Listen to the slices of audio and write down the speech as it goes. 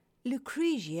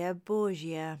Lucrezia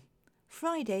Borgia.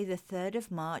 Friday the 3rd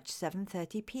of March,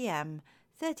 7:30 p.m,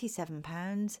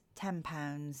 £37,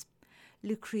 £10.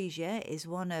 Lucrezia is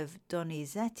one of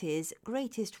Donizetti's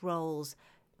greatest roles.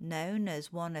 Known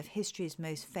as one of history's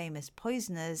most famous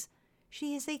poisoners,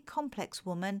 she is a complex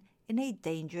woman in a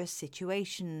dangerous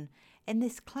situation in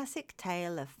this classic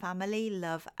tale of family,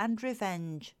 love and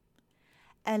revenge.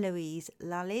 Eloise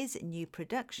Lally's new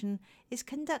production is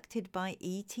conducted by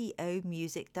ETO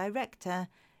music director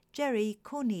Jerry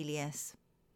Cornelius.